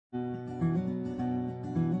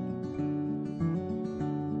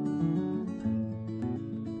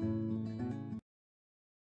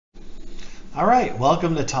All right,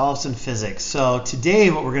 welcome to Tollefson Physics. So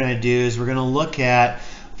today what we're going to do is we're going to look at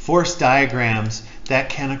force diagrams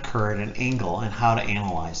that can occur at an angle and how to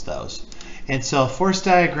analyze those. And so force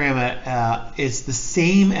diagram is the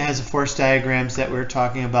same as force diagrams that we were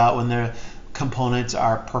talking about when the components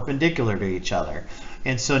are perpendicular to each other.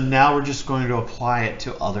 And so now we're just going to apply it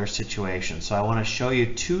to other situations. So I want to show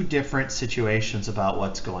you two different situations about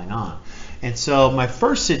what's going on. And so my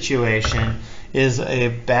first situation is a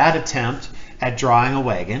bad attempt at drawing a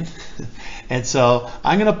wagon. And so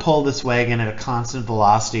I'm going to pull this wagon at a constant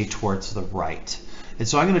velocity towards the right. And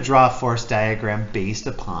so I'm going to draw a force diagram based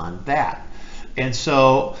upon that. And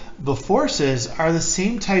so the forces are the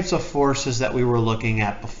same types of forces that we were looking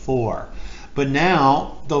at before. But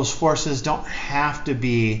now those forces don't have to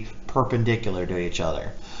be perpendicular to each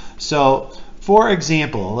other. So for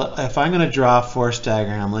example, if I'm going to draw a force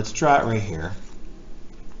diagram, let's draw it right here.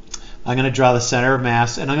 I'm going to draw the center of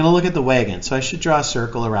mass and I'm going to look at the wagon. So I should draw a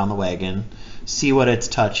circle around the wagon, see what it's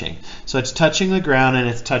touching. So it's touching the ground and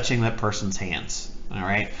it's touching that person's hands. All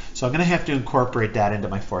right. So I'm going to have to incorporate that into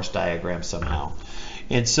my force diagram somehow.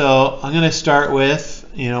 And so I'm going to start with,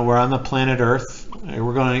 we're on the planet Earth.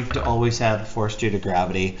 We're going to always have force due to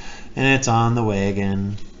gravity, and it's on the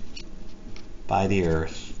wagon by the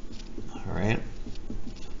Earth. All right.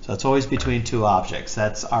 So it's always between two objects.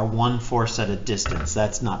 That's our one force at a distance.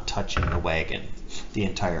 That's not touching the wagon. The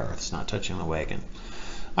entire Earth's not touching the wagon.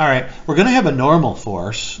 All right. We're going to have a normal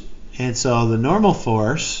force, and so the normal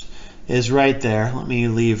force is right there. Let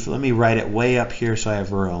me write it way up here so I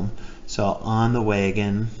have room. So on the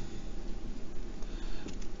wagon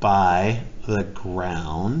by the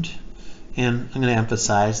ground, and I'm going to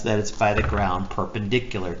emphasize that it's by the ground,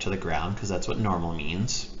 perpendicular to the ground, because that's what normal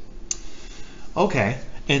means. Okay,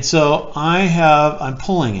 and so I'm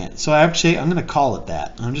pulling it. So actually I'm going to call it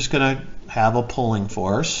that. I'm just going to have a pulling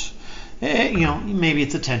force. Maybe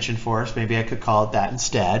it's a tension force. Maybe I could call it that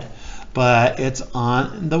instead. But it's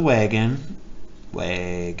on the wagon,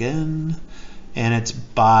 and it's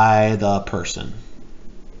by the person.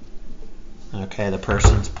 Okay, the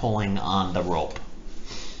person's pulling on the rope.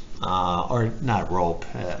 Or not rope,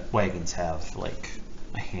 wagons have like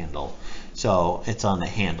a handle. So it's on the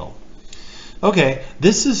handle. Okay,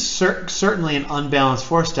 this is certainly an unbalanced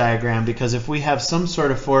force diagram, because if we have some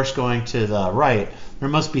sort of force going to the right, there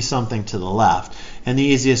must be something to the left. And the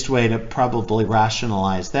easiest way to probably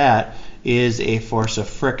rationalize that is a force of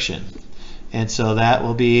friction. And so that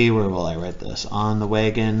will be, where will I write this? On the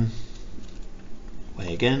wagon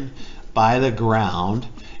by the ground,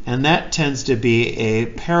 and that tends to be a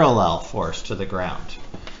parallel force to the ground.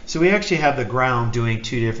 So we actually have the ground doing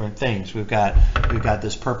two different things. We've got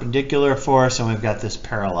this perpendicular force and we've got this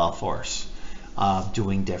parallel force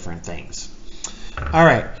doing different things. All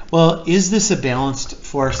right, well, is this a balanced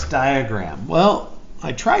force diagram? Well,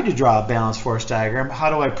 I tried to draw a balanced force diagram, but how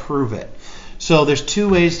do I prove it? So there's two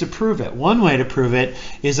ways to prove it. One way to prove it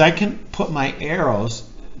is I can put my arrows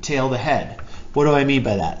tail to head. What do I mean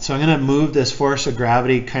by that? So I'm going to move this force of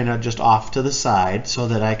gravity kind of just off to the side so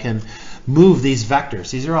that I can move these vectors.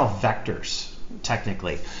 These are all vectors,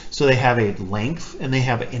 technically. So they have a length and they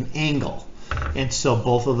have an angle. And so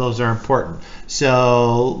both of those are important.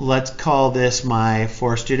 So let's call this my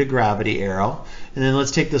force due to gravity arrow. And then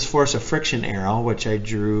let's take this force of friction arrow, which I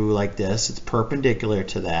drew like this. It's perpendicular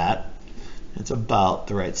to that. It's about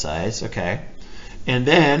the right size. Okay. And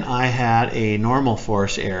then I had a normal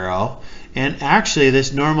force arrow. And actually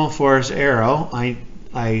this normal force arrow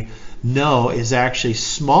I know is actually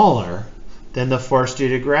smaller than the force due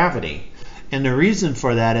to gravity. And the reason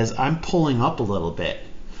for that is I'm pulling up a little bit.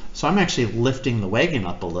 So I'm actually lifting the wagon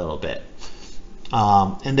up a little bit.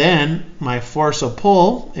 And then my force of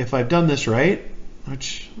pull, if I've done this right,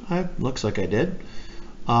 which looks like I did,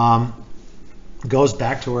 goes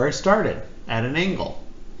back to where I started at an angle.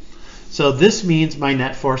 So this means my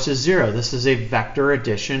net force is 0. This is a vector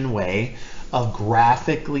addition way of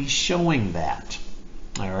graphically showing that.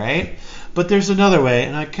 All right, but there's another way,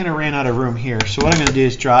 and I kind of ran out of room here. So what I'm going to do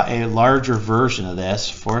is draw a larger version of this.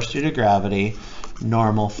 Force due to gravity,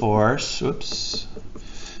 normal force, force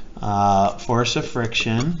of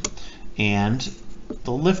friction, and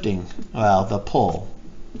the lifting, the pull.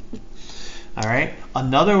 All right,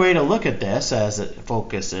 another way to look at this as it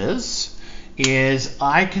focuses is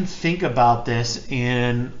I can think about this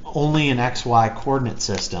in only an XY coordinate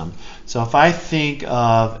system. So if I think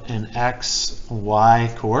of an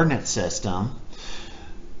XY coordinate system,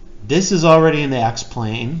 this is already in the X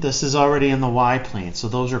plane, this is already in the Y plane, so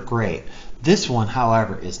those are great. This one,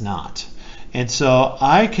 however, is not. And so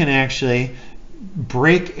I can actually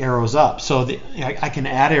break arrows up. So I can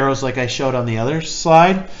add arrows like I showed on the other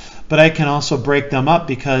slide, but I can also break them up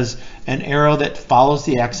because an arrow that follows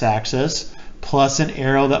the x-axis plus an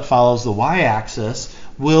arrow that follows the y-axis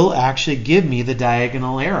will actually give me the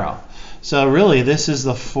diagonal arrow. So really, this is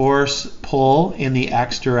the force pull in the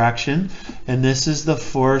x direction, and this is the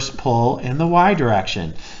force pull in the y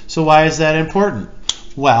direction. So why is that important?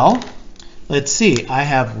 Well, let's see. I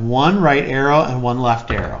have one right arrow and one left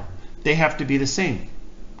arrow. They have to be the same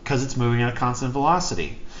because it's moving at a constant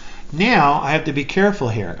velocity. Now, I have to be careful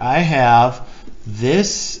here. I have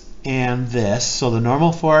this and this. So the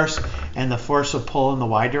normal force and the force of pull in the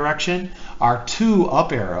y direction are two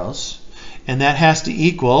up arrows. And that has to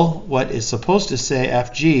equal what is supposed to say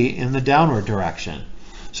Fg in the downward direction.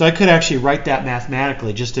 So I could actually write that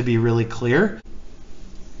mathematically just to be really clear.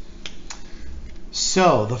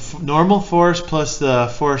 So the normal force plus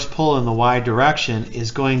the force pull in the y direction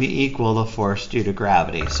is going to equal the force due to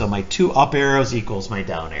gravity. So my two up arrows equals my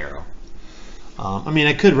down arrow. I mean,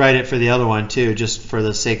 I could write it for the other one too, just for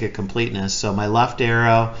the sake of completeness. So my left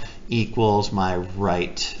arrow equals my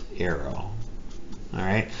right arrow. All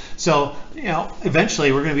right, so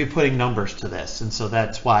eventually we're going to be putting numbers to this, and so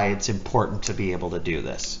that's why it's important to be able to do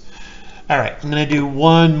this. All right, I'm going to do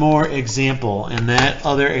one more example, and that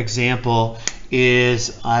other example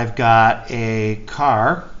is I've got a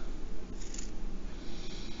car.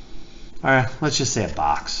 All right, let's just say a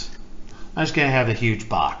box. I'm just going to have a huge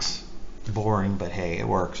box. Boring, but hey, it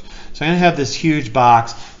works. So I'm going to have this huge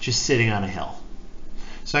box just sitting on a hill.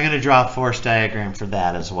 So I'm going to draw a force diagram for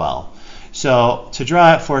that as well. So to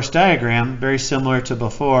draw a force diagram, very similar to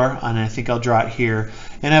before, and I think I'll draw it here,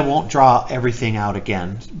 and I won't draw everything out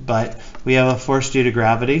again, but we have a force due to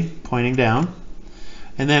gravity pointing down.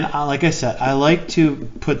 And then, like I said, I like to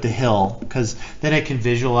put the hill because then I can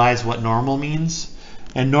visualize what normal means,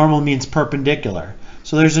 and normal means perpendicular.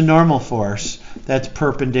 So there's a normal force that's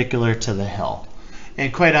perpendicular to the hill.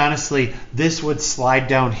 And quite honestly, this would slide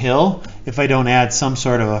downhill if I don't add some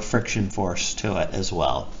sort of a friction force to it as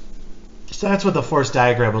well. So that's what the force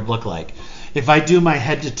diagram would look like. If I do my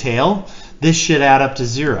head to tail, this should add up to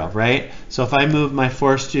 0, right? So if I move my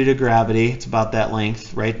force due to gravity, it's about that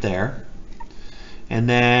length right there. And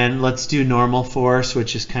then let's do normal force,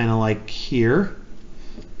 which is kind of like here.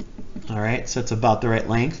 All right, so it's about the right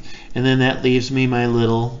length. And then that leaves me my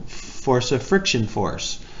little force of friction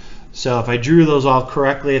force. So if I drew those all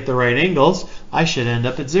correctly at the right angles, I should end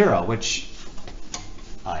up at 0, which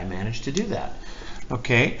I managed to do that.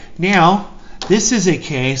 Okay, now this is a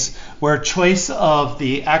case where choice of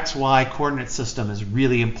the XY coordinate system is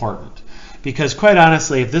really important. Because quite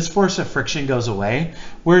honestly, if this force of friction goes away,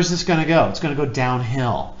 where's this going to go? It's going to go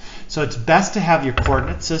downhill. So it's best to have your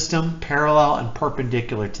coordinate system parallel and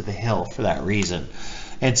perpendicular to the hill for that reason.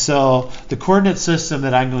 And so the coordinate system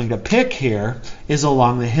that I'm going to pick here is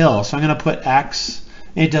along the hill. So I'm going to put X.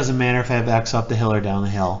 It doesn't matter if I have X up the hill or down the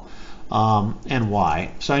hill, and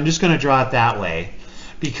Y. So I'm just going to draw it that way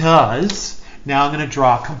because now I'm going to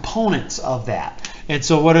draw components of that. And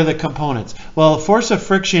so what are the components? Well, the force of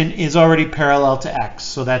friction is already parallel to X,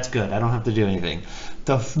 so that's good. I don't have to do anything.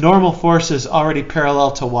 The normal force is already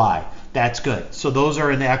parallel to Y. That's good. So those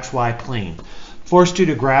are in the XY plane. Force due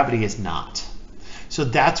to gravity is not. So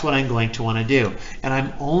that's what I'm going to want to do. And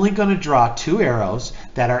I'm only going to draw two arrows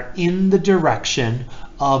that are in the direction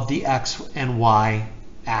of the X and Y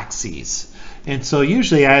axes. And so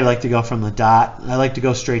usually I like to go from the dot. I like to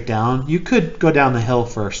go straight down. You could go down the hill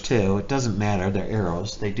first too. It doesn't matter. They're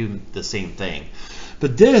arrows. They do the same thing.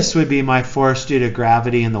 But this would be my force due to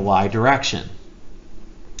gravity in the Y direction.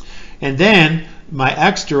 And then my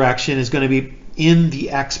X direction is going to be in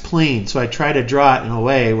the X plane. So I try to draw it in a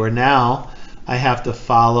way where now I have to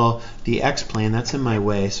follow the X plane. That's in my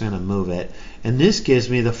way, so I'm going to move it. And this gives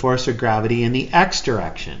me the force of gravity in the X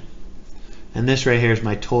direction. And this right here is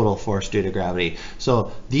my total force due to gravity.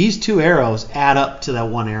 So these two arrows add up to that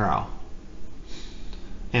one arrow.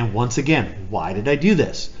 And once again, why did I do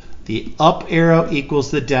this? The up arrow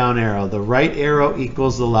equals the down arrow. The right arrow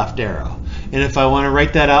equals the left arrow. And if I want to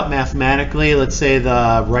write that out mathematically, let's say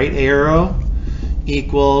the right arrow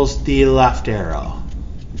equals the left arrow.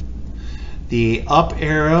 The up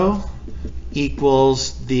arrow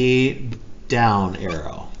equals the down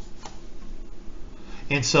arrow.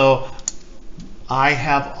 And so I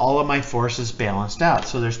have all of my forces balanced out.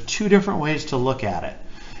 So there's two different ways to look at it.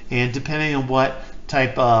 And depending on what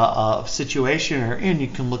type of situation you're in, you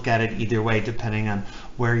can look at it either way depending on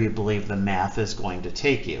where you believe the math is going to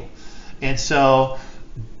take you. And so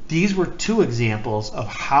these were two examples of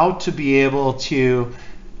how to be able to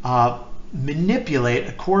manipulate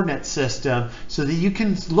a coordinate system so that you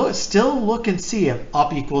can still look and see if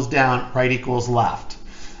up equals down, right equals left.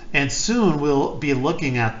 And soon we'll be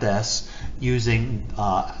looking at this using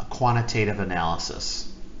quantitative analysis.